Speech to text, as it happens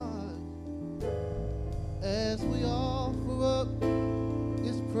as we offer up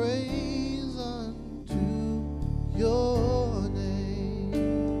this praise unto your name.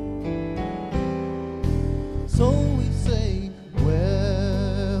 So we say,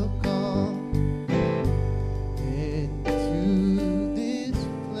 welcome into this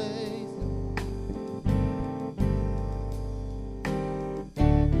place.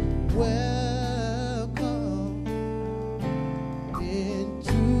 Welcome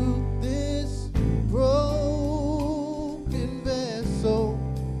into this broken vessel.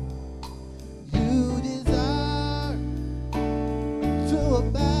 You desire to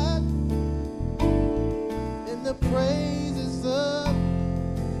abide in the praises of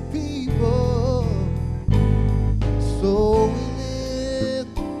people. So we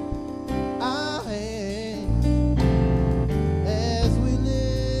lift our hands as we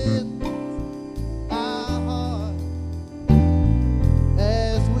lift our hearts,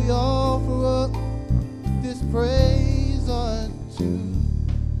 as we offer up this praise unto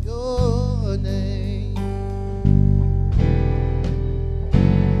your name.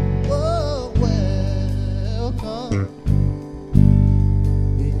 Oh, welcome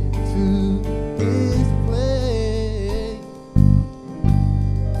into this place.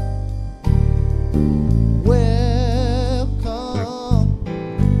 Welcome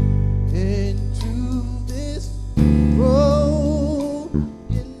into this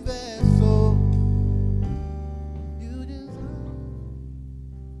broken vessel. You desire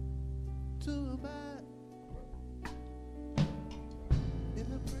to abide in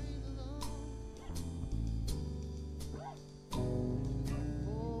the praises of.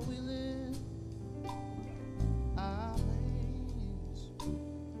 Oh, we lift our hands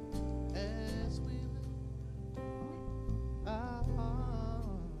as we lift our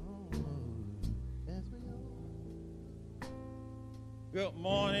hearts as we Good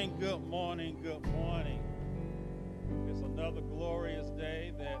morning, good morning, good morning. It's another glorious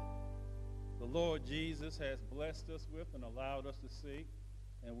day that the Lord Jesus has blessed us with and allowed us to see.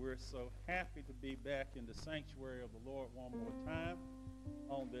 And we're so happy to be back in the sanctuary of the Lord one more time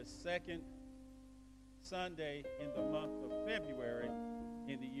on this second Sunday in the month of February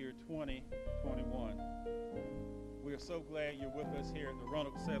in the year 2021. We're so glad you're with us here at the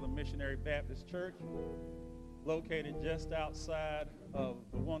Roanoke-Salem Missionary Baptist Church, located just outside of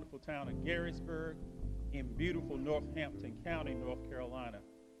the wonderful town of Garysburg in beautiful Northampton County, North Carolina.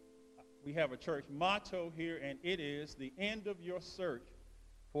 We have a church motto here, and it is the end of your search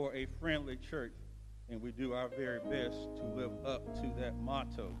for a friendly church. And we do our very best to live up to that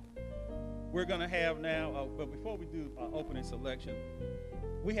motto. We're going to have now, but before we do opening selection,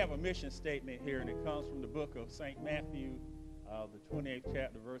 we have a mission statement here, and it comes from the book of St. Matthew, the 28th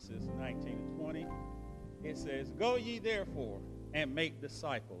chapter, verses 19 and 20. It says, "Go ye therefore and make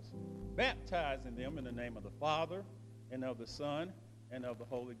disciples, baptizing them in the name of the Father and of the Son and of the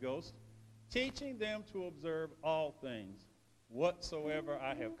Holy Ghost, teaching them to observe all things whatsoever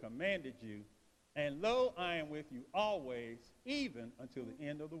I have commanded you. And lo, I am with you always, even until the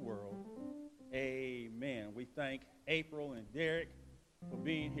end of the world." Amen. We thank April and Derek for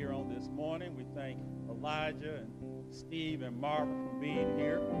being here on this morning. We thank Elijah and Steve and Marva for being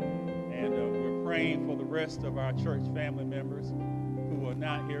here. And we're praying for the rest of our church family members who are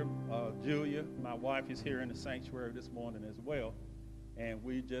not here. Julia, my wife, is here in the sanctuary this morning as well. And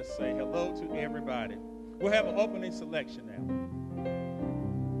we just say hello to everybody. We'll have an opening selection now.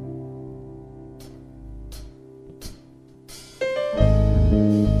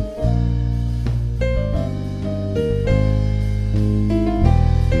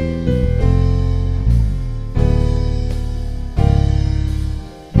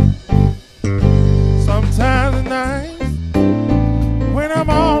 Sometimes at night, when I'm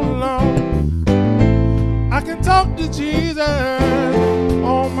all alone, I can talk to Jesus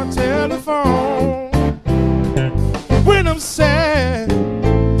on my telephone. When I'm sad,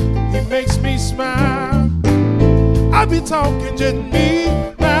 he makes me smile. I be talking just me,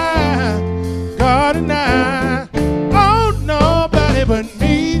 my God and I. Oh, nobody but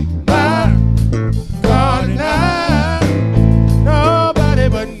me, my God and I. Nobody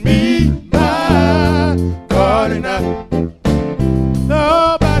but me, my God and I.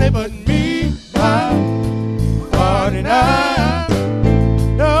 Nobody but me, my God and I.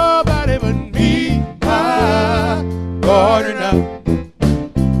 Nobody but me, my God and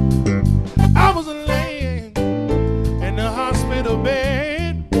I was laying in the hospital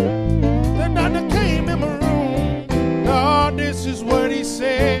bed,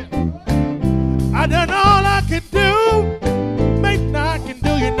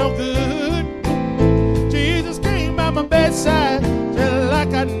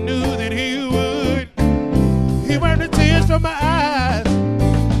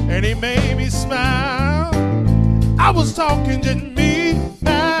 smile. I was talking just me,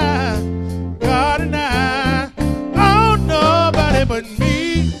 my God and I. Oh, nobody but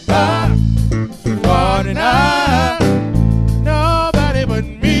me, my God and I. Nobody but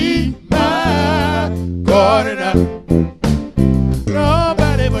me, my God and I.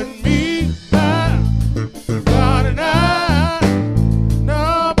 Nobody but me, my God and I.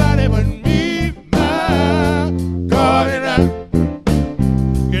 Nobody but me, my God and I.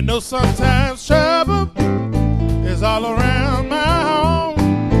 You know, sometimes trouble is all around my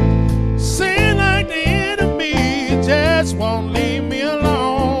home. Seem like the enemy just won't leave me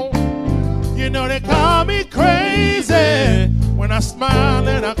alone. You know, they call me crazy when I smile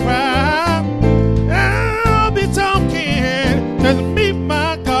and I cry. I'll be talking just me,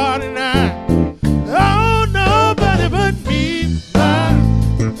 my God and I. Oh, nobody but me, my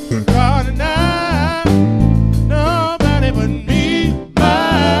God and I. Nobody but me,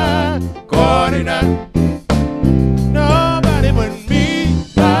 my God and I. Nobody but me,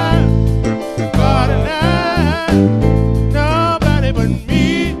 my God and I. Nobody but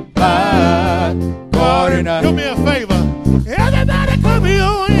me, my God and I. Do me a favor. Everybody clap your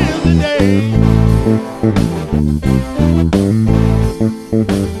hands today.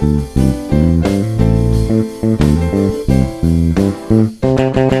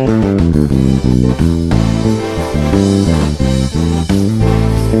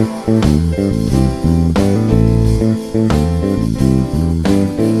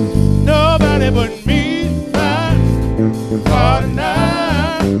 Nobody but me, my God and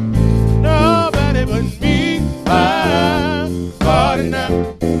I. Nobody but me, my God and I.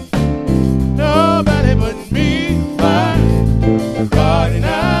 Nobody but me, my God and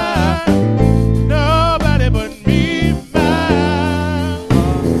I. Nobody but me, my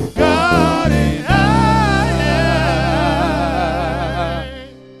God and I.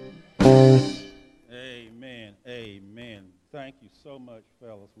 Amen. Amen. Thank you so much,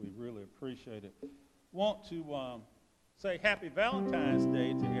 fellas. We really appreciate it. Want to say happy Valentine's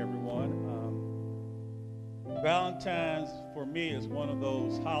Day to everyone. Valentine's for me is one of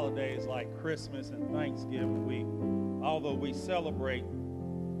those holidays like Christmas and Thanksgiving. Although we celebrate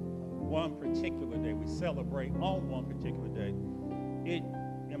one particular day, we celebrate on one particular day.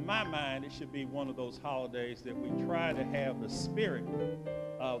 In my mind, it should be one of those holidays that we try to have the spirit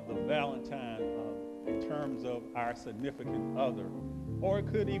of the Valentine in terms of our significant other. Or it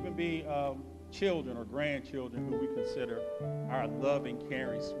could even be children or grandchildren who we consider our loving,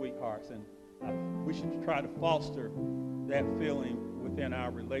 caring sweethearts. And we should try to foster that feeling within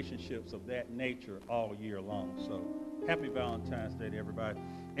our relationships of that nature all year long. So happy Valentine's Day to everybody.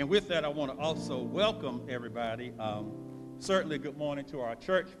 And with that, I want to also welcome everybody. Certainly good morning to our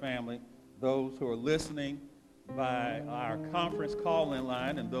church family, those who are listening by our conference call-in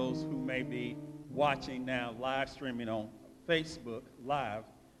line, and those who may be watching now live streaming on Facebook Live.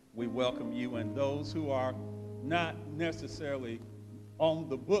 We welcome you, and those who are not necessarily on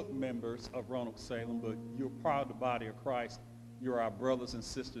the book members of Roanoke Salem, but you're part of the body of Christ. You're our brothers and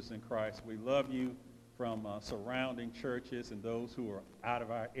sisters in Christ. We love you from surrounding churches and those who are out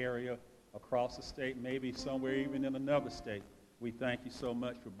of our area, across the state, maybe somewhere even in another state. We thank you so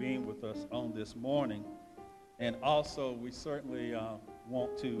much for being with us on this morning. And also, we certainly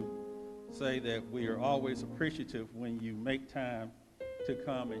want to say that we are always appreciative when you make time to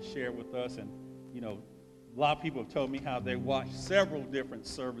come and share with us. And, you know, a lot of people have told me how they watch several different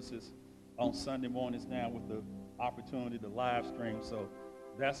services on Sunday mornings now with the opportunity to live stream. So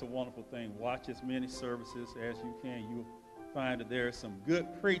that's a wonderful thing. Watch as many services as you can. You'll find that there is some good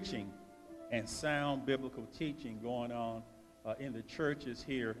preaching and sound biblical teaching going on in the churches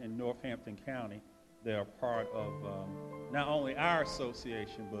here in Northampton County. They are part of not only our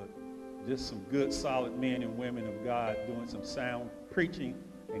association, but just some good, solid men and women of God doing some sound preaching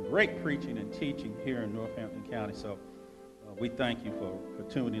and great preaching and teaching here in Northampton County. So we thank you for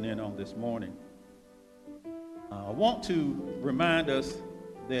tuning in on this morning. I want to remind us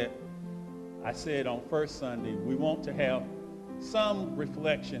that I said on first Sunday, we want to have some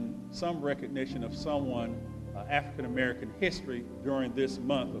reflection, some recognition of someone, African-American history during this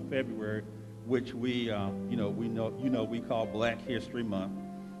month of February, which we call Black History Month.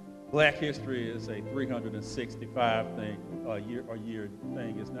 Black history is a 365 year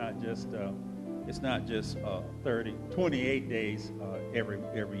thing. It's not just 28 days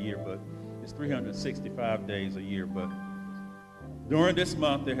every year, but it's 365 days a year. But during this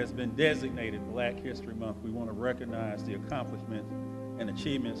month, there has been designated Black History Month. We want to recognize the accomplishments and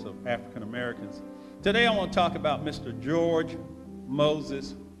achievements of African Americans. Today, I want to talk about Mr. George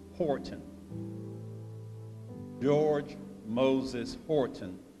Moses Horton. George Moses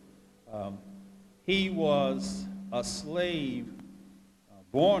Horton. He was a slave,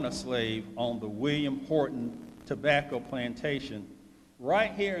 born a slave on the William Horton tobacco plantation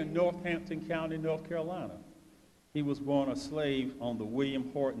right here in Northampton County, North Carolina. He was born a slave on the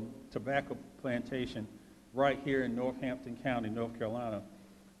William Horton tobacco plantation right here in Northampton County, North Carolina.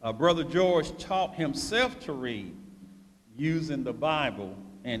 Brother George taught himself to read using the Bible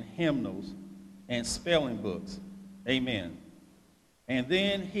and hymnals and spelling books. Amen. And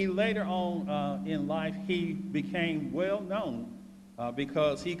then he later on in life, he became well known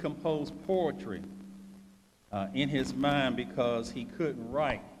because he composed poetry in his mind because he couldn't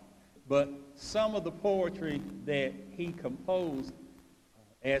write. But some of the poetry that he composed,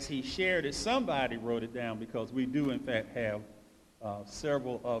 as he shared it, somebody wrote it down because we do in fact have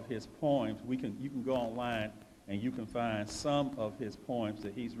several of his poems. You can go online and you can find some of his poems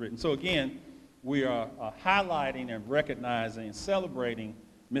that he's written. So again, we are highlighting and recognizing and celebrating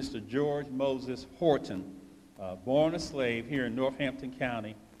Mr. George Moses Horton, born a slave here in Northampton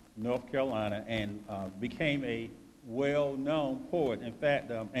County, North Carolina, and became a well-known poet. In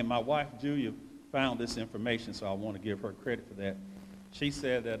fact, and my wife Julia found this information, so I want to give her credit for that. She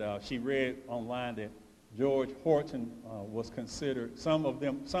said that she read online that George Horton was considered,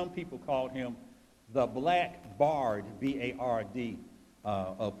 some people called him the Black Bard, B-A-R-D,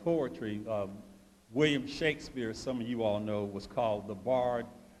 of poetry. William Shakespeare, some of you all know, was called the Bard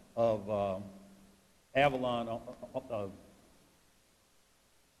of Avalon.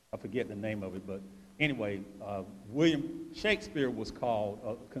 I forget the name of it, but anyway, William Shakespeare was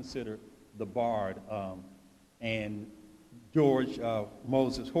considered the Bard, and George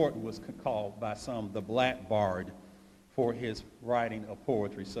Moses Horton was called by some the Black Bard for his writing of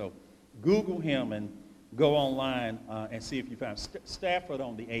poetry. So Google him and go online and see if you find Stafford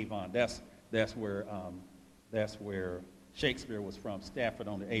on the Avon. That's where Shakespeare was from, Stafford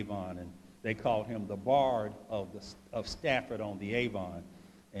on the Avon, and they called him the Bard of Stafford on the Avon,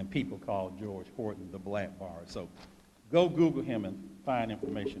 and people called George Horton the Black Bard. So go Google him and find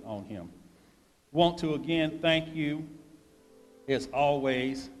information on him. Want to again thank you, as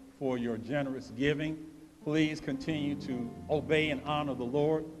always, for your generous giving. Please continue to obey and honor the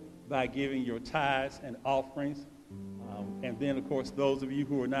Lord by giving your tithes and offerings. And then, of course, those of you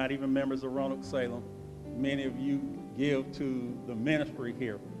who are not even members of Roanoke Salem, many of you give to the ministry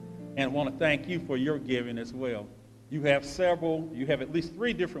here. And I want to thank you for your giving as well. You have at least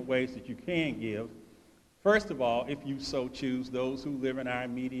 3 different ways that you can give. First of all, if you so choose, those who live in our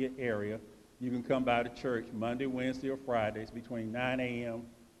immediate area, you can come by the church Monday, Wednesday, or Fridays between 9 a.m.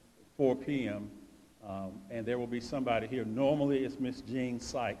 4 p.m. And there will be somebody here. Normally, it's Miss Jean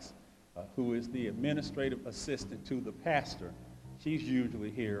Sykes, who is the administrative assistant to the pastor. She's usually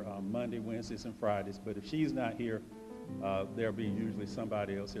here on Monday, Wednesdays, and Fridays. But if she's not here, there'll be usually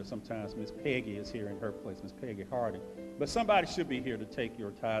somebody else here. Sometimes Miss Peggy is here in her place, Miss Peggy Harding. But somebody should be here to take your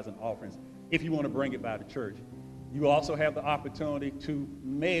tithes and offerings if you want to bring it by the church. You also have the opportunity to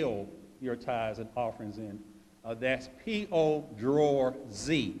mail your tithes and offerings in. That's P.O. Drawer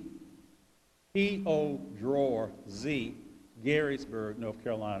Z. P.O. Drawer Z, Garysburg, North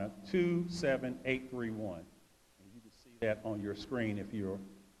Carolina, 27831. And you can see that on your screen if you're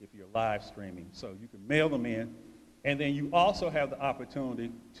live streaming. So you can mail them in. And then you also have the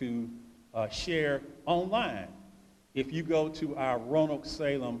opportunity to share online. If you go to our Roanoke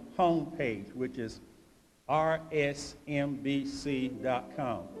Salem homepage, which is rsmbc.com.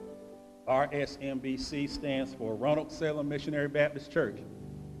 RSMBC stands for Roanoke Salem Missionary Baptist Church.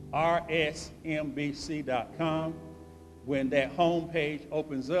 rsmbc.com. When that homepage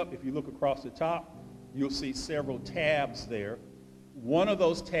opens up, if you look across the top, you'll see several tabs there. One of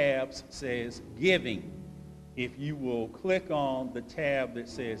those tabs says Giving. If you will click on the tab that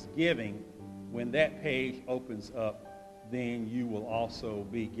says Giving, when that page opens up, then you will also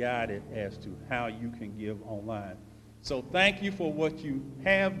be guided as to how you can give online. So thank you for what you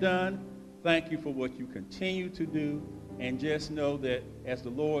have done. Thank you for what you continue to do. And just know that, as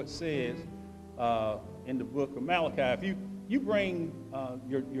the Lord says in the book of Malachi, if you bring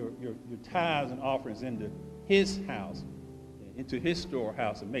your tithes and offerings into his house, into his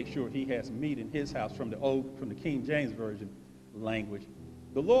storehouse, and make sure he has meat in his house from the King James Version language,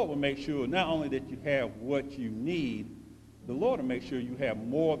 the Lord will make sure not only that you have what you need, the Lord will make sure you have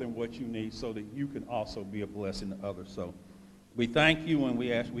more than what you need so that you can also be a blessing to others. So we thank you, and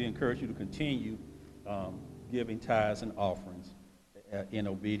we encourage you to continue giving tithes and offerings in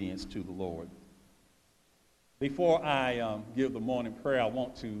obedience to the Lord. Before I give the morning prayer, I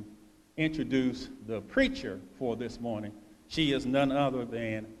want to introduce the preacher for this morning. She is none other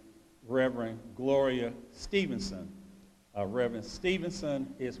than Reverend Gloria Stevenson. Reverend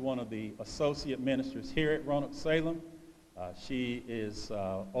Stevenson is one of the associate ministers here at Roanoke Salem. She is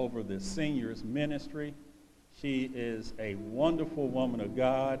over the seniors ministry. She is a wonderful woman of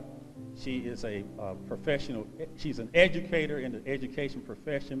God. She is a professional. She's an educator in the education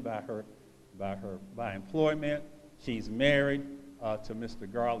profession by employment. She's married to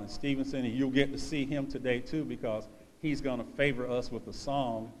Mr. Garland Stevenson, and you'll get to see him today too, because he's going to favor us with a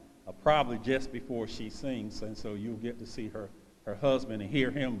song probably just before she sings, and so you'll get to see her husband and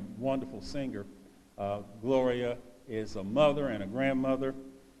hear him, wonderful singer. Gloria is a mother and a grandmother,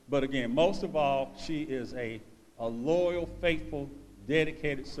 but again, most of all, she is a loyal, faithful,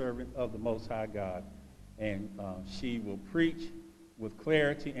 dedicated servant of the Most High God, and she will preach with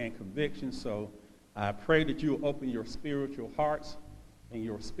clarity and conviction. So I pray that you'll open your spiritual hearts and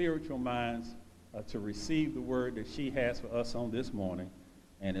your spiritual minds to receive the word that she has for us on this morning.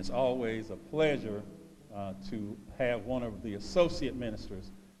 And it's always a pleasure to have one of the associate ministers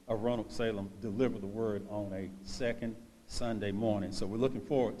of Roanoke Salem deliver the word on a second Sunday morning. So we're looking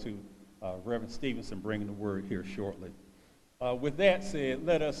forward to Reverend Stevenson bringing the word here shortly. With that said,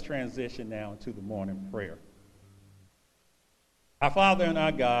 let us transition now into the morning prayer. Our Father and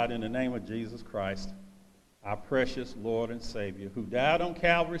our God, in the name of Jesus Christ, our precious Lord and Savior, who died on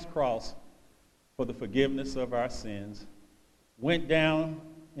Calvary's cross for the forgiveness of our sins, went down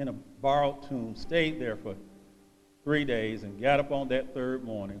in a borrowed tomb, stayed there for 3 days, and got up on that third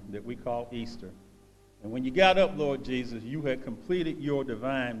morning that we call Easter. And when you got up, Lord Jesus, you had completed your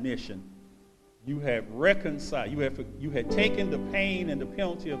divine mission. You have reconciled, you had taken the pain and the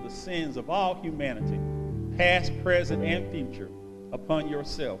penalty of the sins of all humanity, past, present, and future, upon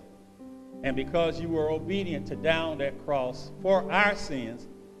yourself. And because you were obedient to down that cross for our sins,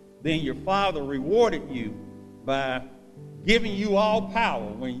 then your Father rewarded you by giving you all power.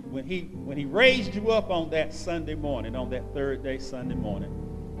 When he raised you up on that Sunday morning, on that third day Sunday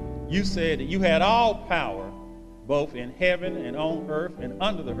morning, you said that you had all power, both in heaven and on earth and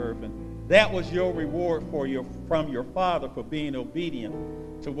under the earth, and that was your reward from your Father for being obedient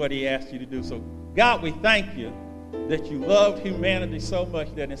to what he asked you to do. So God, we thank you that you loved humanity so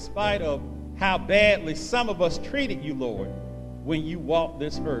much that in spite of how badly some of us treated you, Lord, when you walked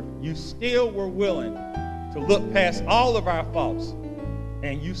this earth, you still were willing to look past all of our faults,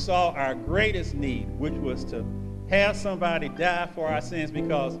 and you saw our greatest need, which was to have somebody die for our sins,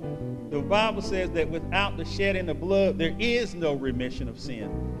 because the Bible says that without the shedding of blood, there is no remission of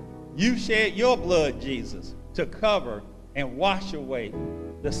sin. You shed your blood, Jesus, to cover and wash away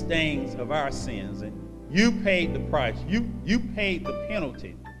the stains of our sins, and you paid the price. You paid the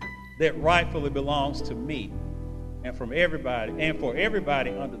penalty that rightfully belongs to me and from everybody, and for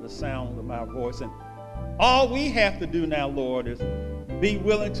everybody under the sound of my voice. And all we have to do now, Lord, is be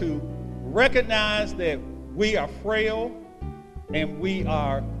willing to recognize that we are frail and we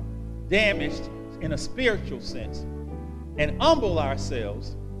are damaged in a spiritual sense, and humble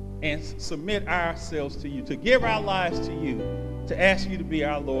ourselves and submit ourselves to you, to give our lives to you, to ask you to be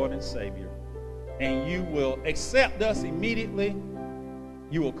our Lord and Savior. And you will accept us immediately.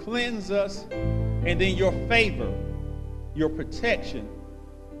 You will cleanse us, and then your favor, your protection,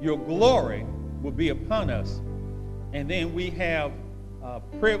 your glory will be upon us. And then we have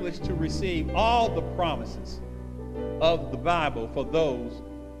privilege to receive all the promises of the Bible for those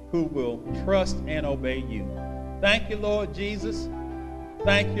who will trust and obey you. Thank you, Lord Jesus.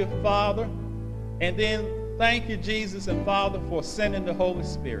 Thank you, Father. And then thank you, Jesus and Father, for sending the Holy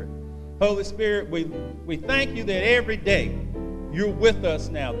Spirit. Holy Spirit, we thank you that every day you're with us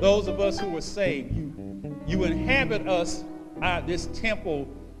now. Those of us who are saved, you inhabit us, this temple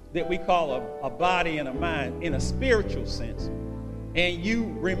that we call a body and a mind in a spiritual sense. And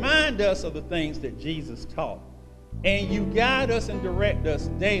you remind us of the things that Jesus taught. And you guide us and direct us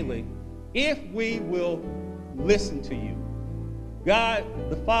daily if we will listen to you. God,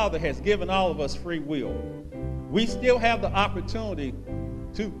 the Father, has given all of us free will. We still have the opportunity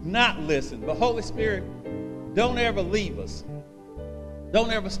to not listen. But Holy Spirit, don't ever leave us.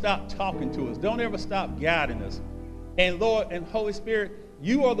 Don't ever stop talking to us. Don't ever stop guiding us. And Lord and Holy Spirit,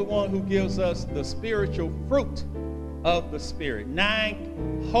 you are the one who gives us the spiritual fruit of the Spirit.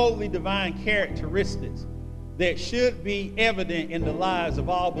 9 holy divine characteristics that should be evident in the lives of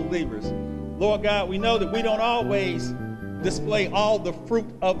all believers. Lord God, we know that we don't always display all the fruit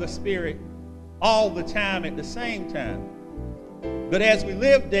of the Spirit all the time at the same time. But as we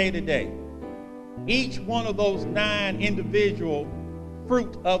live day to day, each one of those 9 individual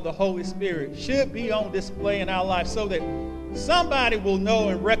fruit of the Holy Spirit should be on display in our life, so that somebody will know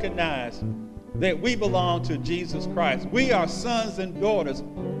and recognize that we belong to Jesus Christ. We are sons and daughters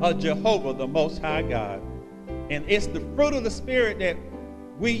of Jehovah, the Most High God. And it's the fruit of the Spirit that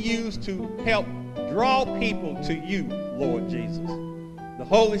we use to help draw people to you, Lord Jesus. The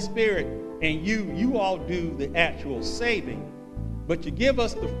Holy Spirit and you all do the actual saving. But you give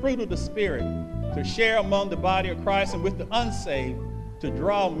us the fruit of the Spirit to share among the body of Christ and with the unsaved to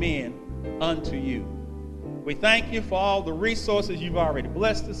draw men unto you. We thank you for all the resources you've already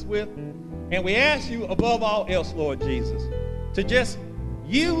blessed us with. And we ask you above all else, Lord Jesus, to just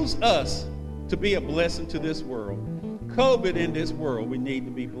use us to be a blessing to this world. COVID in this world, we need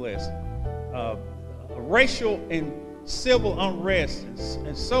to be blessed. Racial and civil unrest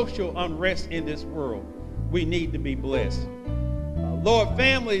and social unrest in this world, we need to be blessed. Lord,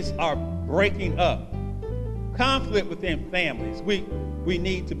 families are breaking up. Conflict within families, we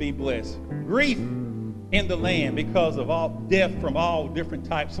need to be blessed. Grief in the land because of all death from all different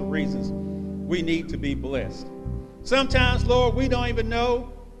types of reasons, we need to be blessed. Sometimes, Lord, we don't even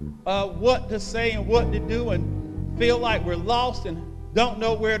know what to say and what to do and feel like we're lost and don't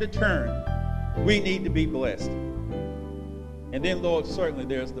know where to turn. We need to be blessed. And then, Lord, certainly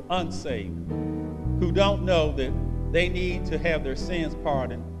there's the unsaved who don't know that they need to have their sins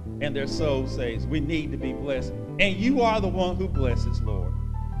pardoned and their souls saved. We need to be blessed. And you are the one who blesses, Lord.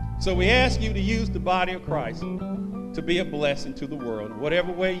 So we ask you to use the body of Christ to be a blessing to the world.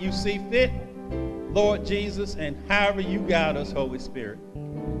 Whatever way you see fit, Lord Jesus, and however you guide us, Holy Spirit.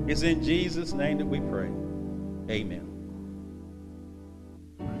 It's in Jesus' name that we pray. Amen.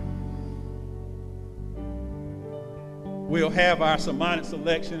 We'll have our sermonic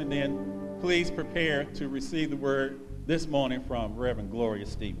selection, and then please prepare to receive the word this morning from Reverend Gloria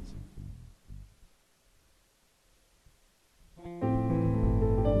Stevenson.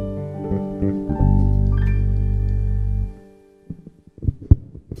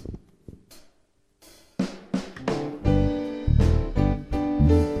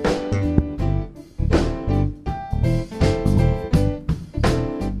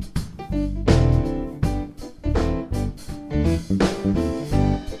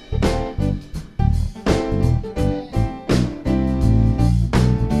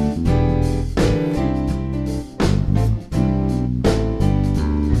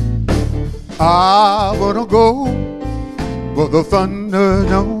 I wanna go where the thunder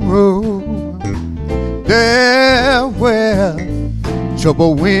don't roll, there where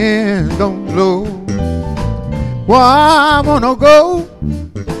trouble wind don't blow. Well, I wanna go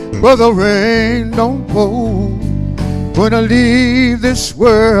where the rain don't pour. When I leave this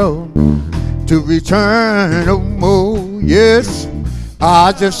world to return no more. Yes,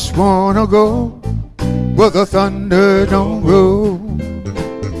 I just wanna go where the thunder don't roll,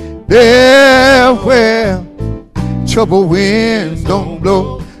 there where trouble winds don't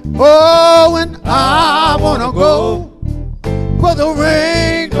blow. Oh, and I wanna go where the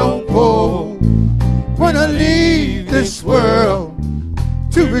rain don't pour. When I leave this world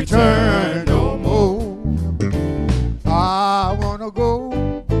to return no more. I wanna go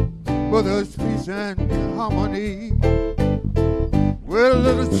where there's peace and harmony, where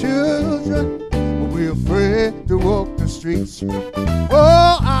little children will be afraid to walk the streets.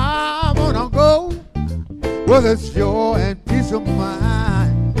 Oh, I wanna go where there's joy and peace of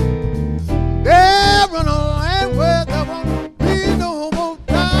mind, there in a land where there won't be no more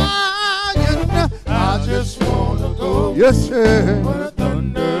dying. I just wanna go, yes sir, where the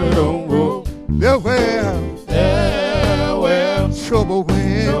thunder don't roll, there where trouble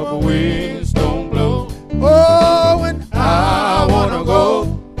winds don't blow. Oh, and I wanna go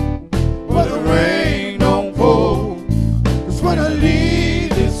where the rain don't fall. 'Cause when I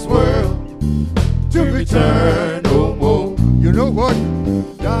leave this world to return no more. You know what?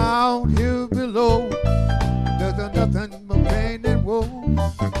 Down here below, there's nothing but pain and woe.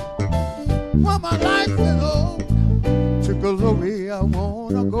 When my life is old, to glory I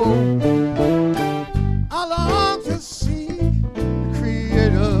wanna go. I long to see the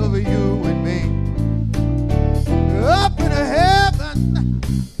Creator of you and me. Up in heaven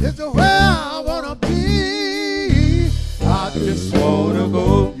is where I wanna be. I just wanna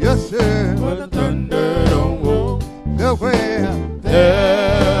go, yes sir, where the thunder don't roll, there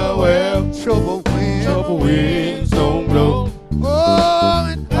where trouble winds don't blow. Oh,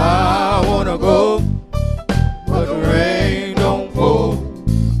 and I wanna go where the rain don't fall.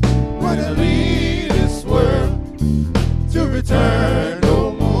 When I leave this world to return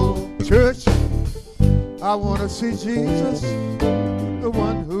no more. Church, I wanna see Jesus, the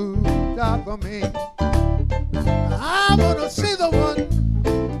one who died for me. I wanna see the one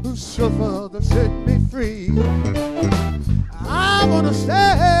who suffered to set me free. I wanna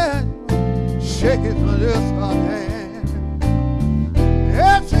stand, shaking my left hand,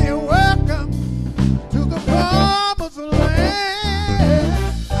 and say welcome to the cross.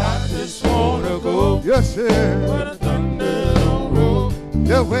 Yes, sir. Where the thunder don't roll.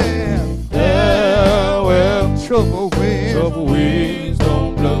 Yeah, well, Yeah, well, trouble winds. trouble winds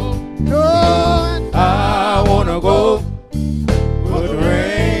don't blow. Lord, I wanna go where the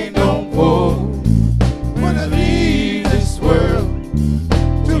rain don't fall. When I leave this world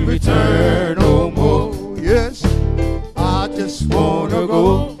to return no more. yes, I just Wanna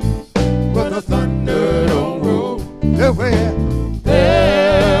go where the thunder don't roll. Yeah, well,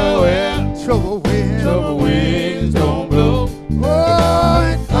 There where trouble winds. trouble winds don't blow. Oh,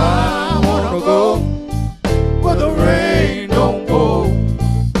 and I wanna go where the rain don't fall.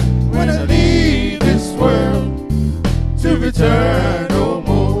 When I leave this world to return no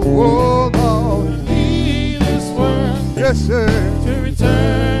more. oh, Lord, Leave this world yes, sir. to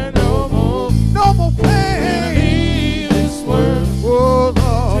return no more. No more When I pain. leave this world Oh, to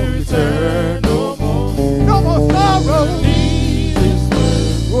Lord, return no more. no more sorrow. Leave this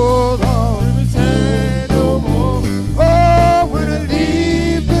world Oh, to Lord, return no more. oh, when I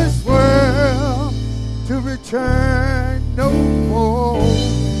leave this world to return no more.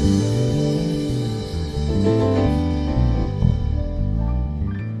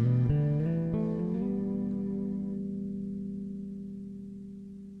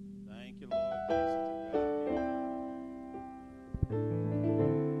 Thank you, Lord Jesus.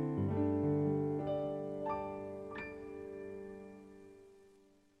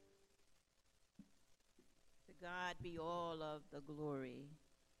 To God be To God be all of the glory.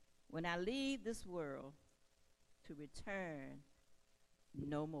 When I leave this world to return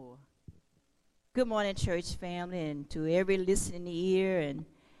no more. Good morning, church family, and to every listening ear. And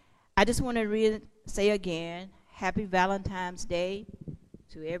I just want to say again, happy Valentine's Day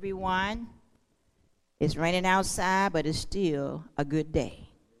to everyone. It's raining outside, but it's still a good day.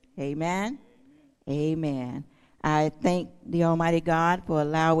 Amen. Amen. I thank the Almighty God for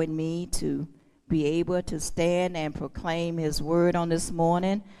allowing me to be able to stand and proclaim his word on this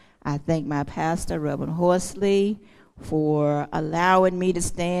morning. I thank my pastor, Reverend Horsley, for allowing me to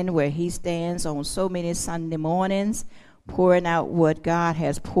stand where he stands on so many Sunday mornings, pouring out what God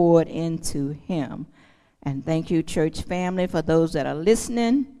has poured into him. And thank you, church family, for those that are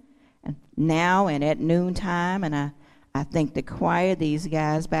listening now and at noontime. And I thank the choir, these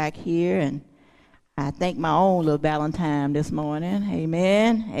guys back here, and I thank my own little Valentine this morning.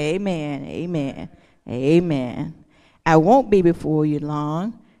 Amen, amen, amen, amen. I won't be before you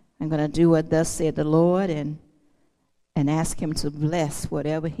long. I'm going to do what thus said the Lord and ask him to bless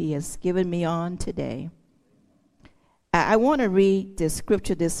whatever he has given me on today. I want to read the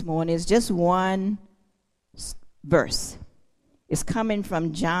scripture this morning. It's just one verse. It's coming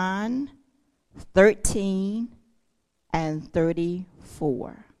from John 13 and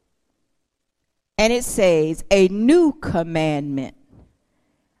 34. And it says, "A new commandment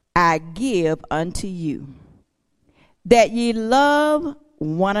I give unto you, that ye love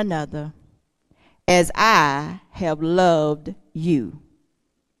one another as I have loved you,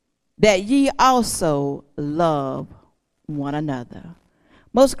 that ye also love one another."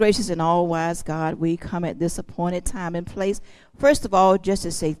 Most gracious and all-wise God, we come at this appointed time and place, first of all, just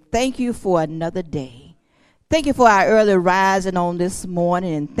to say thank you for another day. Thank you for our early rising on this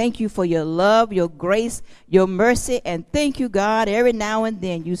morning, and thank you for your love, your grace, your mercy, and thank you, God, every now and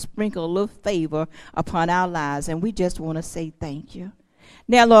then you sprinkle a little favor upon our lives, and we just want to say thank you.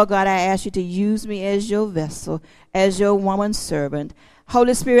 Now, Lord God, I ask you to use me as your vessel, as your woman servant.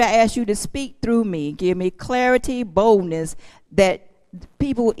 Holy Spirit, I ask you to speak through me. Give me clarity, boldness, that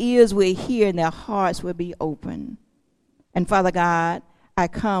people's ears will hear and their hearts will be open. And Father God, I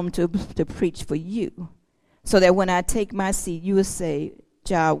come to preach for you, so that when I take my seat, you will say,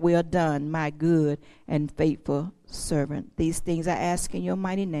 "Job well done, my good and faithful servant." These things I ask in your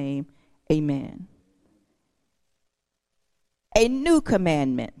mighty name. Amen. A new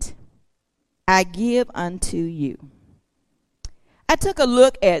commandment I give unto you. I took a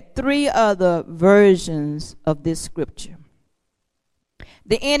look at 3 other versions of this scripture.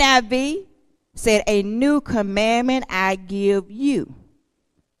 The NIV said, "A new commandment I give you.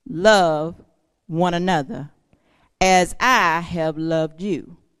 Love one another as I have loved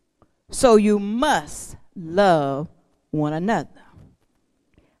you. So you must love one another."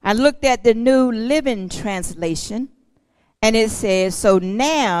 I looked at the New Living Translation, and it says, "So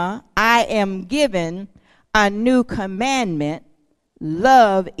now I am given a new commandment,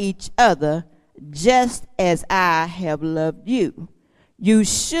 love each other just as I have loved you. You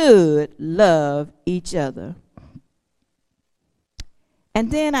should love each other." And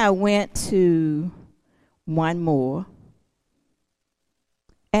then I went to one more,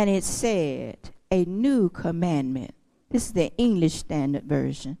 and it said, "A new commandment." This is the English Standard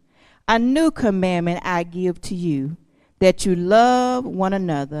Version. A new commandment I give to you, that you love one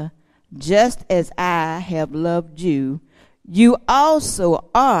another, just as I have loved you. You also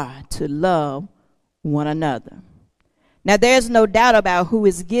are to love one another. Now, there's no doubt about who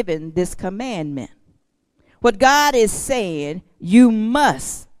is given this commandment. What God is saying, you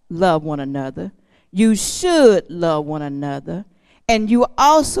must love one another. You should love one another. And you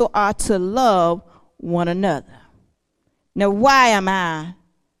also are to love one another. Now, why am I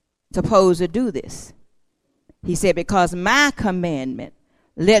supposed to do this? He said, because my commandment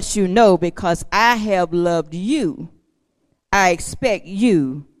lets you know, because I have loved you, I expect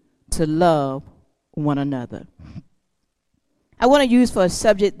you to love one another. I want to use for a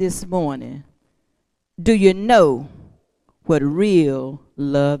subject this morning, do you know what real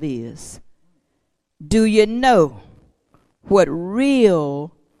love is? Do you know what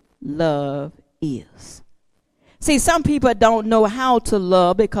real love is? See, some people don't know how to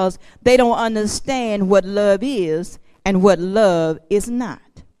love because they don't understand what love is and what love is not.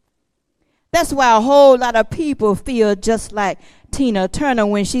 That's why a whole lot of people feel just like Tina Turner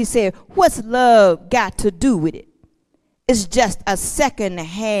when she said, what's love got to do with it? It's just a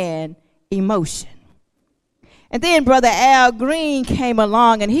second-hand emotion. And then Brother Al Green came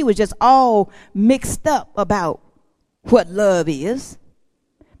along and he was just all mixed up about what love is.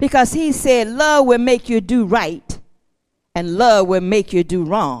 Because he said love will make you do right and love will make you do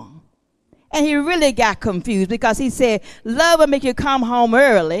wrong. And he really got confused because he said love will make you come home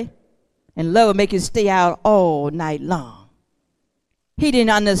early and love will make you stay out all night long. He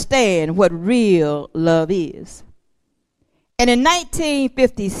didn't understand what real love is. And in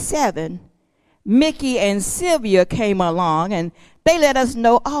 1957, Mickey and Sylvia came along and they let us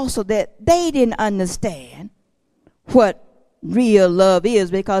know also that they didn't understand what real love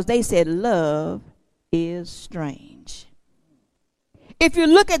is because they said love is strange. If you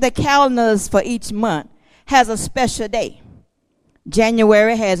look at the calendars for each month, has a special day.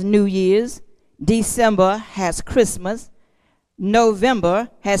 January has New Year's, December has Christmas, November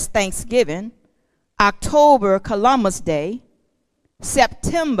has Thanksgiving, October Columbus Day,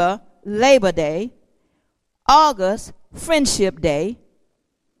 September Labor Day, August Friendship Day,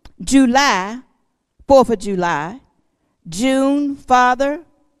 July 4th of July, June Father,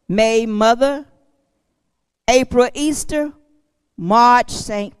 May Mother, April Easter, March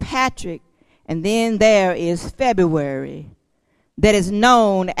St. Patrick, and then there is February that is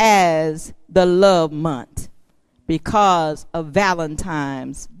known as the Love Month because of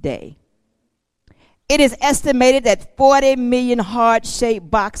Valentine's Day. It is estimated that 40 million heart-shaped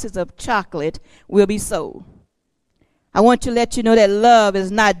boxes of chocolate will be sold. I want to let you know that love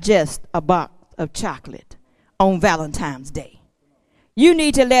is not just a box of chocolate on Valentine's Day. You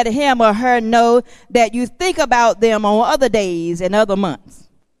need to let him or her know that you think about them on other days and other months.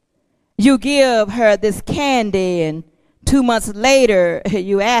 You give her this candy and 2 months later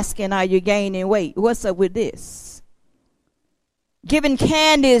you asking, are you gaining weight? What's up with this? Giving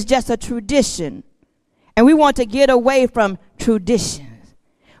candy is just a tradition. And we want to get away from traditions.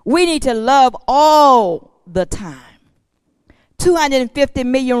 We need to love all the time. 250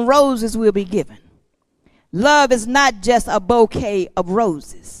 million roses will be given. Love is not just a bouquet of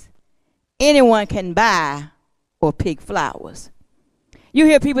roses. Anyone can buy or pick flowers. You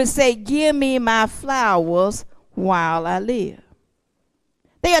hear people say, give me my flowers while I live.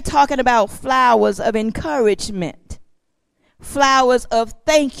 They are talking about flowers of encouragement, flowers of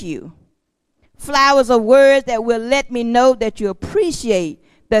thank you, flowers of words that will let me know that you appreciate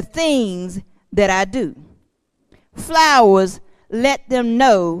the things that I do. Flowers let them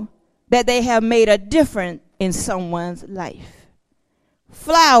know that they have made a difference in someone's life.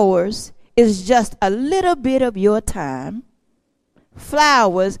 Flowers is just a little bit of your time.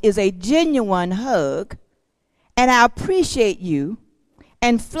 Flowers is a genuine hug, and I appreciate you,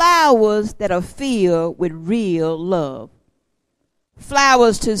 and flowers that are filled with real love.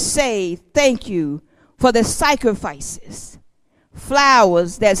 Flowers to say thank you for the sacrifices.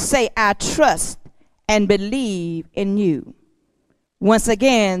 Flowers that say I trust and believe in you. Once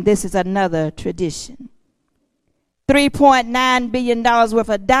again, this is another tradition. $3.9 billion worth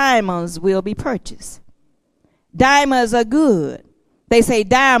of diamonds will be purchased. Diamonds are good. They say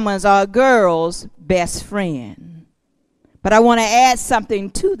diamonds are a girl's best friend. But I want to add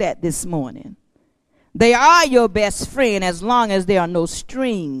something to that this morning. They are your best friend as long as there are no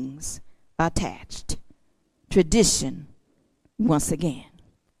strings attached. Tradition, once again.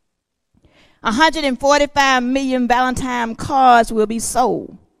 145 million Valentine cards will be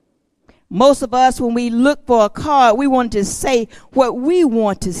sold. Most of us, when we look for a card, we want to say what we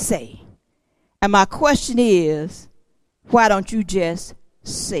want to say. And my question is, why don't you just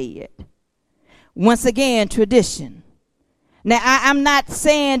said. Once again, tradition. Now, I'm not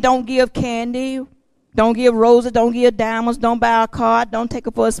saying don't give candy, don't give roses, don't give diamonds, don't buy a card, don't take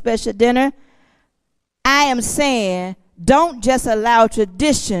her for a special dinner. I am saying don't just allow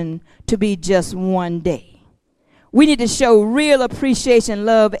tradition to be just one day. We need to show real appreciation and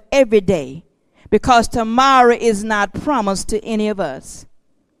love every day, because tomorrow is not promised to any of us.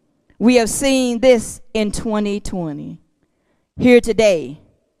 We have seen this in 2020. Here today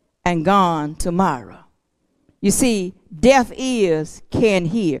and gone tomorrow. You see, deaf ears can't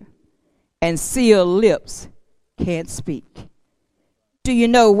hear and sealed lips can't speak. Do you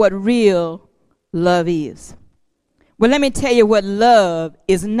know what real love is? Well, let me tell you what love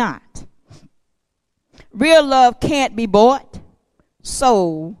is not. Real love can't be bought,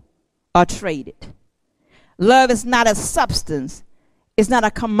 sold, or traded. Love is not a substance. It's not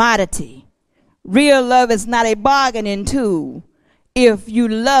a commodity. Real love is not a bargaining tool. If you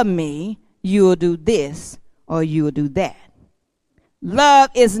love me, you'll do this or you'll do that. Love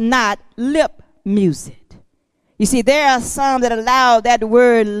is not lip music. You see, there are some that allow that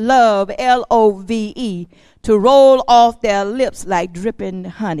word love, L-O-V-E, to roll off their lips like dripping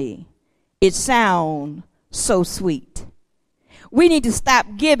honey. It sounds so sweet. We need to stop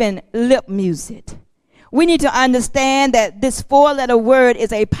giving lip music. We need to understand that this four-letter word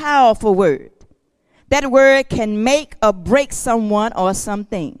is a powerful word. That word can make or break someone or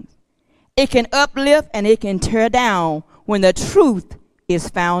something. It can uplift and it can tear down when the truth is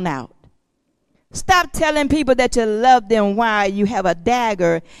found out. Stop telling people that you love them while you have a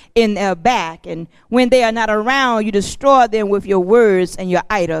dagger in their back, and when they are not around, you destroy them with your words and your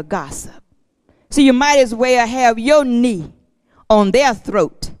idle gossip. So you might as well have your knee on their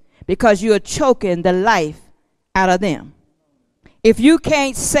throat, because you're choking the life out of them. If you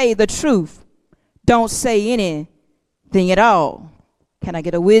can't say the truth, don't say anything at all. Can I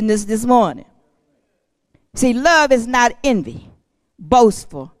get a witness this morning? See, love is not envy,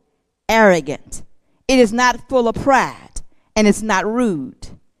 boastful, arrogant. It is not full of pride, and it's not rude.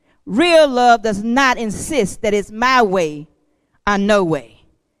 Real love does not insist that it's my way or no way.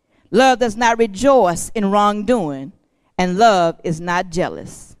 Love does not rejoice in wrongdoing, and love is not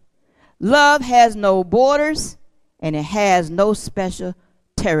jealous. Love has no borders, and it has no special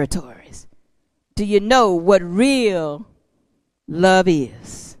territories. Do you know what real love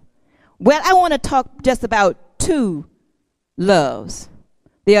is? Well, I want to talk just about two loves,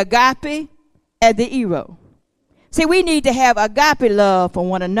 the agape and the eros. See, we need to have agape love for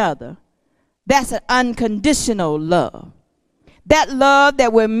one another. That's an unconditional love. That love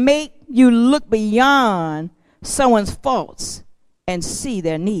that will make you look beyond someone's faults and see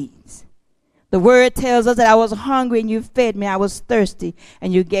their needs. The word tells us that I was hungry and you fed me. I was thirsty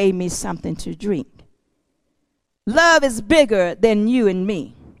and you gave me something to drink. Love is bigger than you and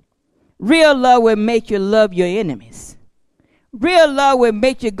me. Real love will make you love your enemies. Real love will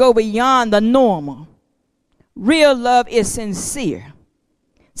make you go beyond the normal. Real love is sincere.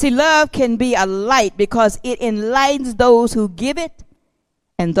 See, love can be a light because it enlightens those who give it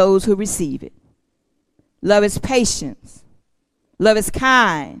and those who receive it. Love is patience. Love is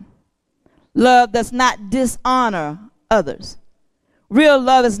kind. Love does not dishonor others. Real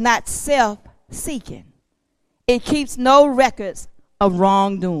love is not self-seeking. It keeps no records of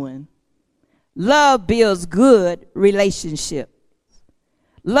wrongdoing. Love builds good relationships.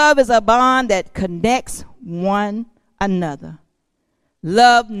 Love is a bond that connects one another.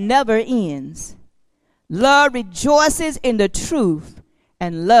 Love never ends. Love rejoices in the truth,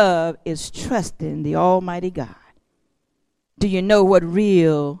 and love is trusting the Almighty God. Do you know what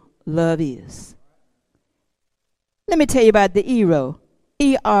real love is? Let me tell you about the eros,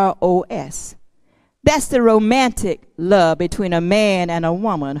 E-R-O-S. That's the romantic love between a man and a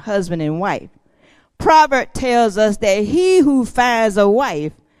woman, husband and wife. Proverb tells us that he who finds a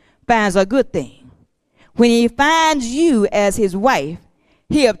wife finds a good thing. When he finds you as his wife,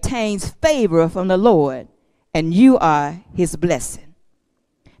 he obtains favor from the Lord, and you are his blessing.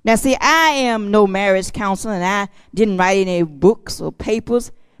 Now, see, I am no marriage counselor, and I didn't write any books or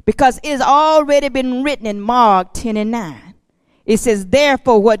papers, because it has already been written in Mark 10:9. It says,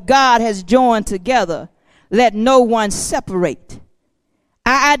 therefore, what God has joined together, let no one separate.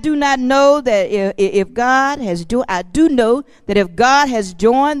 I do not know that if God has joined, I do know that if God has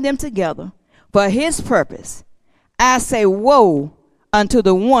joined them together for his purpose, I say woe unto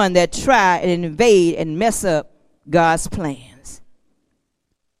the one that try and invade and mess up God's plans.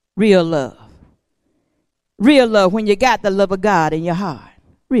 Real love. Real love when you got the love of God in your heart.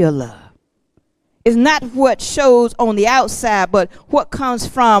 Real love. It's not what shows on the outside, but what comes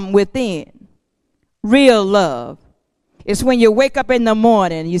from within. Real love. It's when you wake up in the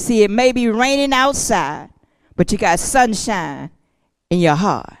morning, you see it may be raining outside, but you got sunshine in your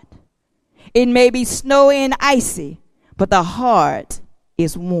heart. It may be snowy and icy, but the heart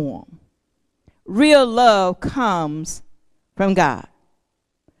is warm. Real love comes from God.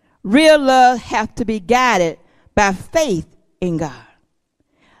 Real love has to be guided by faith in God.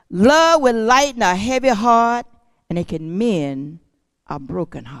 Love will lighten a heavy heart, and it can mend a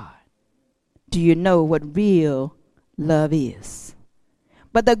broken heart. Do you know what real love is?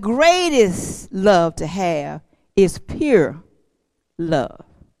 But the greatest love to have is pure love.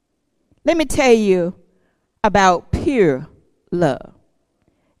 Let me tell you about pure love.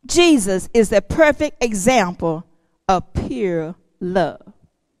 Jesus is the perfect example of pure love.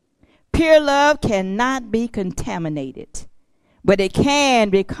 Pure love cannot be contaminated, but it can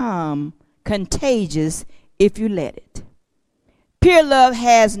become contagious if you let it. Pure love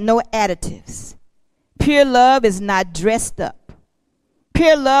has no additives. Pure love is not dressed up.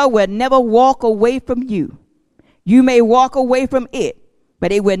 Pure love will never walk away from you. You may walk away from it,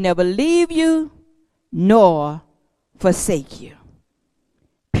 but it will never leave you nor forsake you.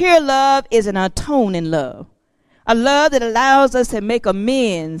 Pure love is an atoning love, a love that allows us to make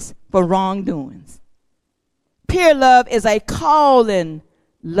amends for wrongdoings. Pure love is a calling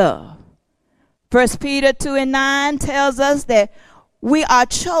love. 1 Peter 2:9 tells us that we are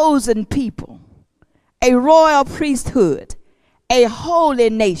chosen people, a royal priesthood, a holy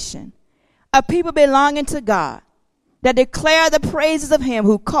nation, a people belonging to God, that declare the praises of him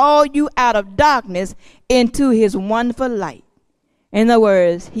who called you out of darkness into his wonderful light. In other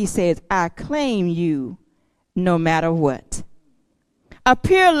words, he says, I claim you no matter what. A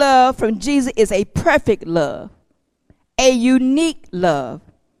pure love from Jesus is a perfect love, a unique love,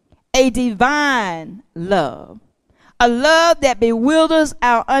 a divine love, a love that bewilders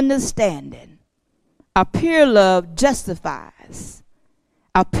our understanding. A pure love justifies.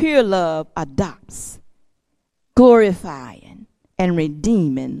 A pure love adopts, glorifying and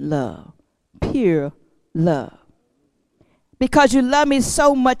redeeming love. Pure love. Because you love me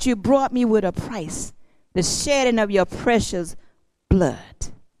so much, you brought me with a price, the shedding of your precious blood.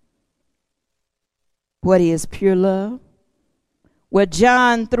 What is pure love? Well,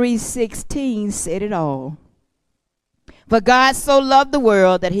 John 3:16 said it all. For God so loved the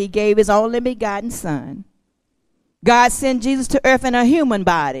world that he gave his only begotten son. God sent Jesus to earth in a human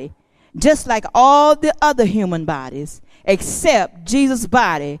body, just like all the other human bodies, except Jesus'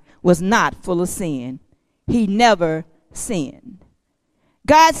 body was not full of sin. He never sinned.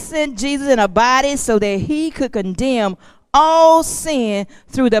 God sent Jesus in a body so that he could condemn all sin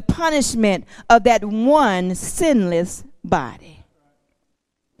through the punishment of that one sinless body.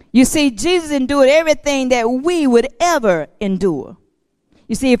 You see, Jesus endured everything that we would ever endure.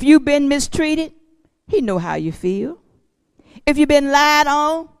 You see, if you've been mistreated, he know how you feel. If you've been lied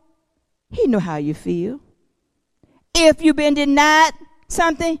on, he know how you feel. If you've been denied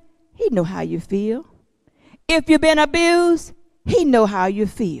something, he know how you feel. If you've been abused, he know how you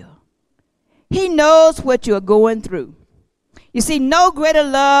feel. He knows what you're going through. You see, no greater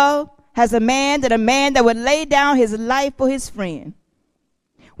love has a man than a man that would lay down his life for his friend.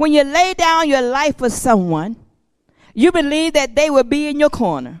 When you lay down your life for someone, you believe that they will be in your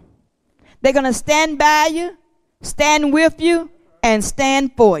corner. They're going to stand by you, stand with you, and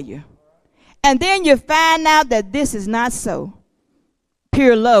stand for you. And then you find out that this is not so.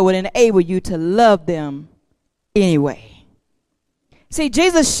 Pure love will enable you to love them anyway. See,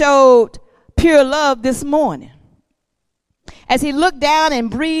 Jesus showed pure love this morning as he looked down and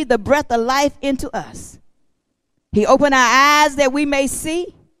breathed the breath of life into us. He opened our eyes that we may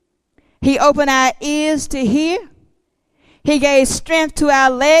see. He opened our ears to hear. He gave strength to our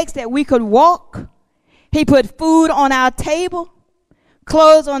legs that we could walk. He put food on our table,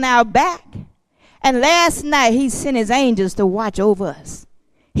 clothes on our back. And last night, he sent his angels to watch over us.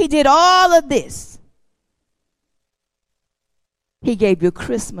 He did all of this. He gave you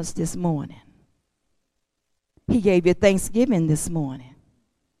Christmas this morning. He gave you Thanksgiving this morning.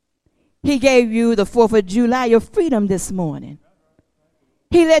 He gave you the 4th of July, your freedom this morning.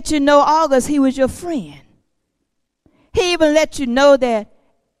 He let you know August he was your friend. He even let you know that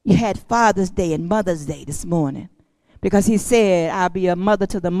you had Father's Day and Mother's Day this morning, because he said, I'll be a mother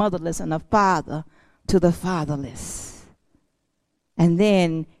to the motherless and a father to the fatherless. And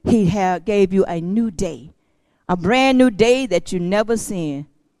then he gave you a new day, a brand new day that you never seen.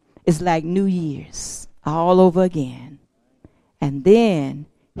 It's like New Year's all over again. And then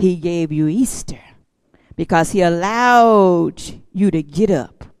he gave you Easter, because he allowed you to get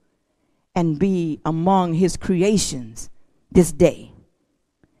up and be among his creations this day.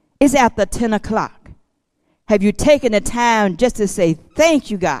 It's after 10 o'clock. Have you taken the time just to say,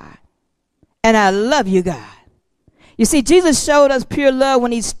 thank you, God, and I love you, God? You see, Jesus showed us pure love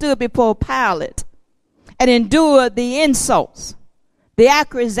when he stood before Pilate and endured the insults, the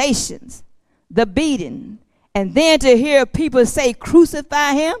accusations, the beating, and then to hear people say,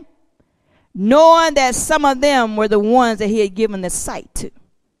 crucify him, knowing that some of them were the ones that he had given the sight to.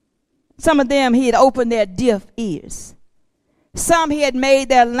 Some of them he had opened their deaf ears. Some he had made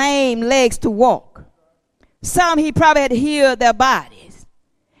their lame legs to walk. Some he probably had healed their bodies.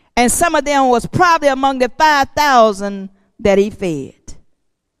 And some of them was probably among the 5,000 that he fed.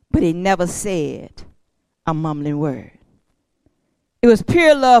 But he never said a mumbling word. It was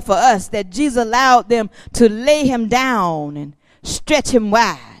pure love for us that Jesus allowed them to lay him down and stretch him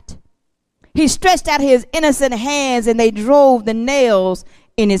wide. He stretched out his innocent hands and they drove the nails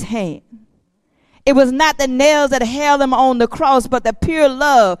in his hand. It was not the nails that held him on the cross, but the pure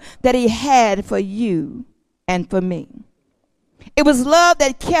love that he had for you and for me. It was love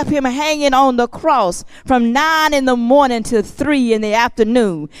that kept him hanging on the cross from 9 in the morning to 3 in the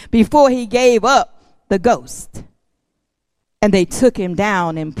afternoon before he gave up the ghost. And they took him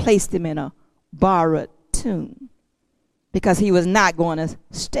down and placed him in a borrowed tomb because he was not going to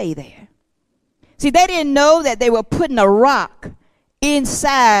stay there. See, they didn't know that they were putting a rock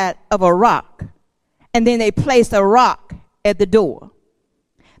inside of a rock, and then they placed a rock at the door.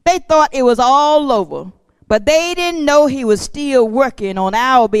 They thought it was all over, but they didn't know he was still working on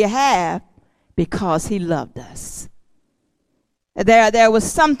our behalf because he loved us. There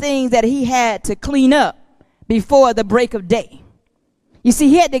was some things that he had to clean up before the break of day. You see,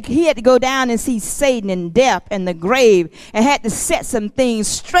 he had to go down and see Satan and death and the grave and had to set some things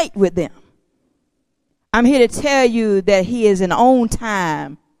straight with them. I'm here to tell you that he is an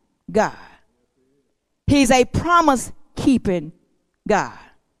on-time God. He's a promise-keeping God.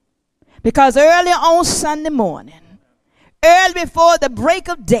 Because early on Sunday morning, early before the break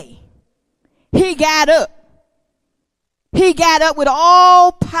of day, he got up. He got up with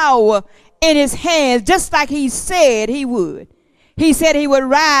all power in his hands, just like he said he would. He said he would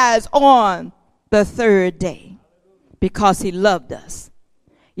rise on the third day because he loved us.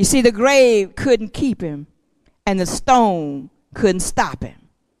 You see, the grave couldn't keep him, and the stone couldn't stop him.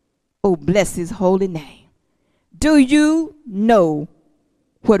 Oh, bless his holy name. Do you know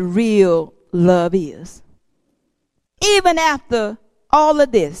what real love is? Even after all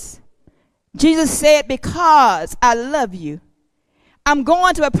of this, Jesus said, because I love you, I'm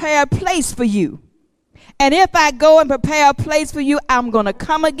going to prepare a place for you. And if I go and prepare a place for you, I'm going to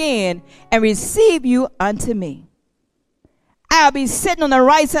come again and receive you unto me. I'll be sitting on the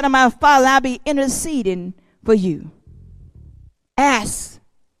right side of my Father. I'll be interceding for you. Ask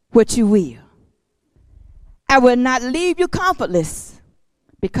what you will. I will not leave you comfortless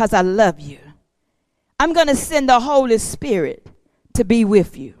because I love you. I'm going to send the Holy Spirit to be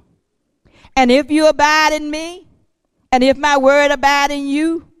with you. And if you abide in me, and if my word abide in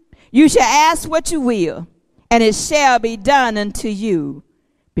you, you shall ask what you will, and it shall be done unto you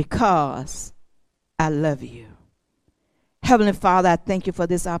because I love you. Heavenly Father, I thank you for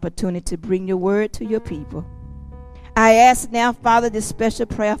this opportunity to bring your word to your people. I ask now, Father, this special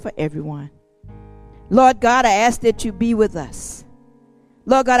prayer for everyone. Lord God, I ask that you be with us.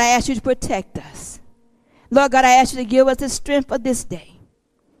 Lord God, I ask you to protect us. Lord God, I ask you to give us the strength for this day.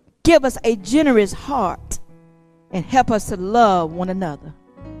 Give us a generous heart and help us to love one another.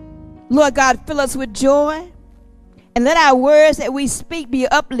 Lord God, fill us with joy and let our words that we speak be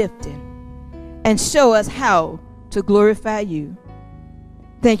uplifting and show us how to glorify you.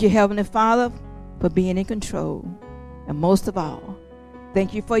 Thank you, Heavenly Father, for being in control. And most of all,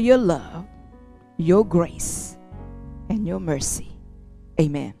 thank you for your love, your grace, and your mercy.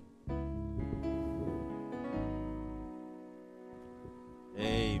 Amen.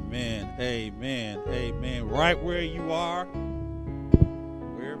 Amen, amen, amen. Right where you are,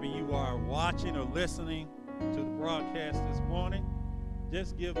 wherever you are watching or listening to the broadcast this morning,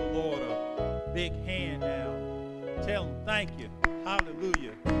 just give the Lord a big hand now. Tell him thank you.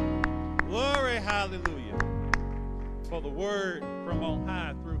 Hallelujah. Glory, hallelujah. For the word from on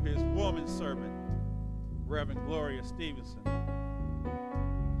high through his woman servant, Reverend Gloria Stevenson.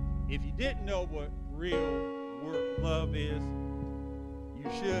 If you didn't know what real love is, you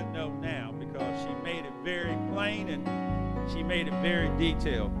should know now because she made it very plain and she made it very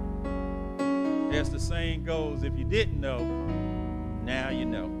detailed. As the saying goes, if you didn't know, now you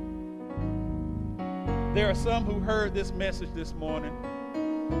know. There are some who heard this message this morning,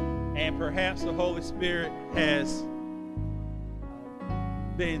 and perhaps the Holy Spirit has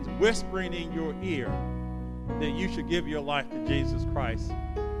been whispering in your ear that you should give your life to Jesus Christ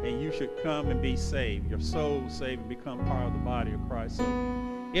and you should come and be saved, your soul saved, and become part of the body of Christ. So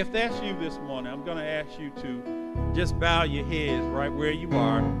if that's you this morning, I'm going to ask you to just bow your heads right where you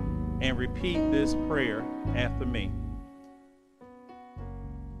are and repeat this prayer after me.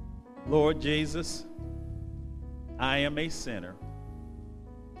 Lord Jesus, I am a sinner.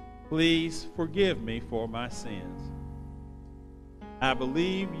 Please forgive me for my sins. I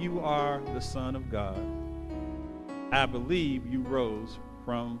believe you are the Son of God. I believe you rose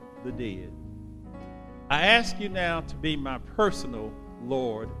from the dead. I ask you now to be my personal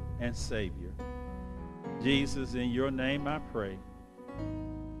Lord and Savior. Jesus, in your name I pray.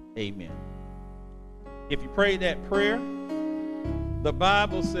 Amen. If you prayed that prayer, the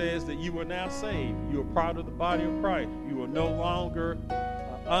Bible says that you are now saved. You are part of the body of Christ. You are no longer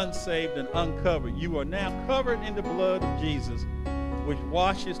unsaved and uncovered. You are now covered in the blood of Jesus, which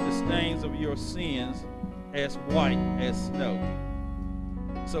washes the stains of your sins as white as snow.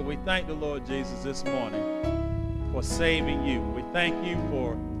 So we thank the Lord Jesus this morning for saving you. We thank you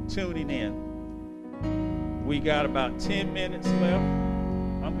for tuning in. We got about 10 minutes left.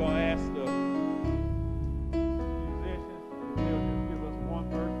 I'm going to ask the musicians if they'll just give us one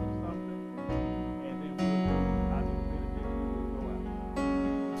verse or something, and then I'll do the benediction and we'll go out.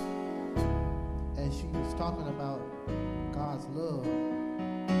 As she was talking about God's love,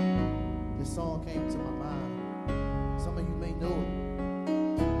 this song came to my mind. Some of you may know it.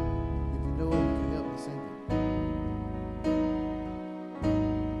 If you know it, you can help me sing it.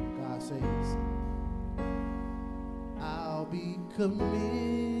 God says, I'll be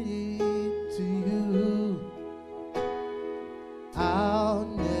committed to you. I'll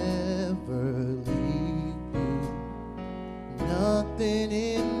never leave you. Nothing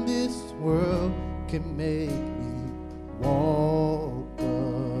in this world can make me walk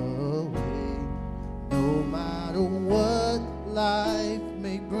away. No matter what life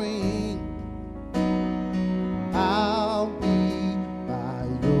may bring, I'll be by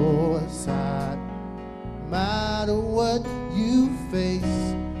your side. No matter what you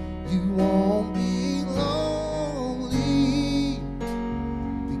face, you won't be lonely,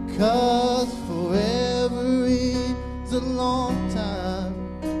 because forever is a long time.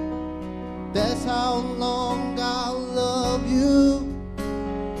 That's how long I'll love you.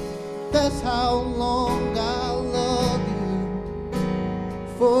 That's how long I'll love you.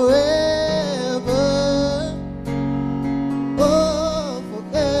 Forever. Oh,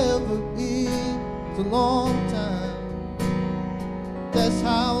 forever is a long time. That's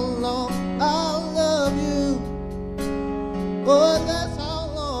how long I'll love you. Oh, that's how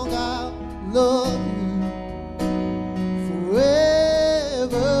long I'll love you.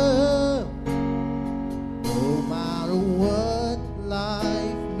 Forever. No matter what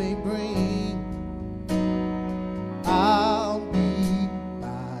life may bring, I'll be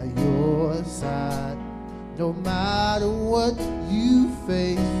by your side. No matter what you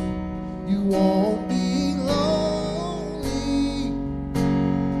face, you won't be lonely.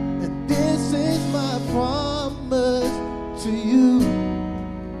 And this is my promise to you.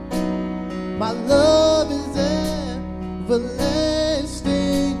 My love is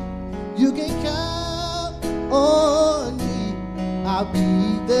everlasting. You can count on me. I'll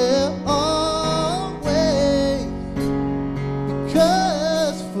be there always,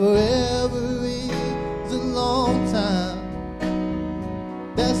 because forever is a long time.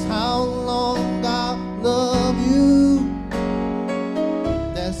 That's how long I'll love you.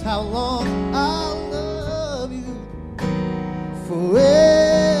 That's how long I'll love you.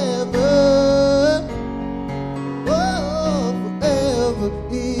 Forever. Oh, forever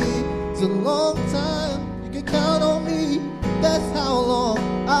is a long time. You can count on me. That's how long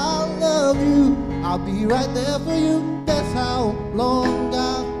I'll love you. I'll be right there for you. That's how long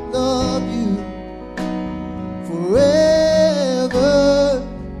I'll love you. Forever.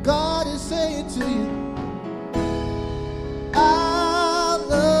 God is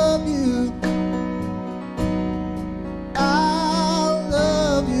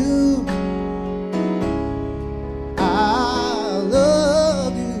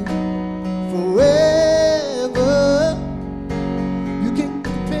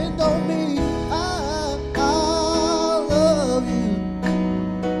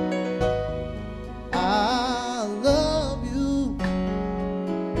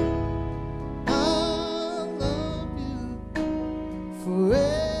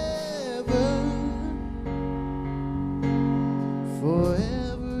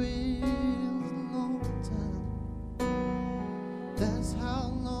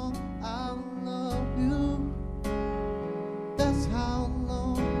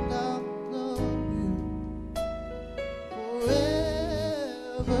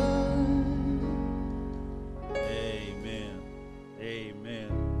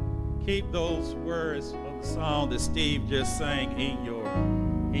Keep those words of the song that Steve just sang in your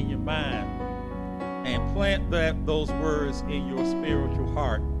mind, and plant those words in your spiritual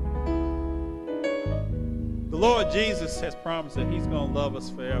heart. The Lord Jesus has promised that he's going to love us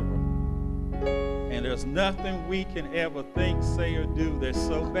forever. And there's nothing we can ever think, say, or do that's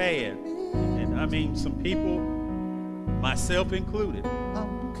so bad. And I mean, some people, myself included,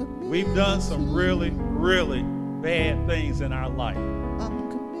 we've done some really, really bad things in our life.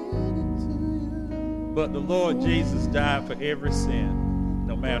 But the Lord Jesus died for every sin.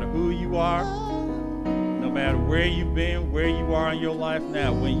 No matter who you are, no matter where you've been, where you are in your life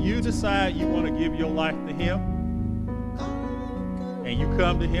now, when you decide you want to give your life to him, and you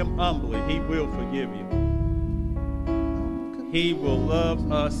come to him humbly, he will forgive you. He will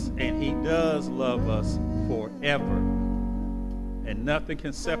love us, and he does love us forever. And nothing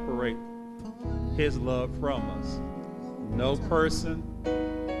can separate his love from us. No person,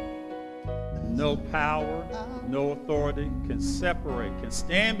 no power, no authority can separate, can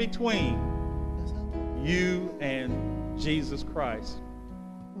stand between you and Jesus Christ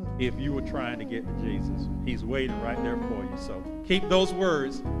if you were trying to get to Jesus. He's waiting right there for you. So keep those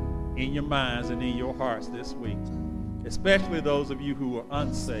words in your minds and in your hearts this week, especially those of you who are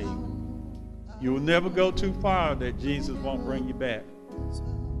unsaved. You will never go too far that Jesus won't bring you back,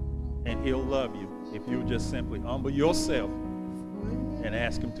 and he'll love you if you just simply humble yourself and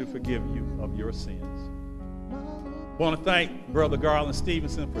ask him to forgive you of your sins. I want to thank Brother Garland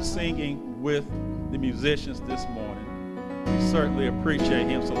Stevenson for singing with the musicians this morning. We certainly appreciate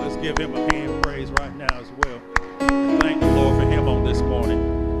him, so let's give him a hand praise right now as well. And thank the Lord for him on this morning.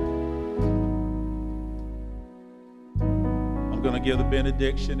 I'm going to give the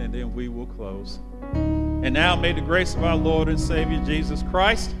benediction, and then we will close. And now may the grace of our Lord and Savior Jesus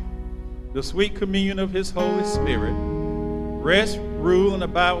Christ, the sweet communion of his Holy Spirit, rest, rule, and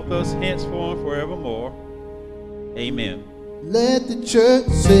abide with us henceforth and forevermore. Amen. Let the church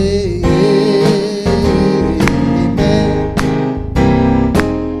say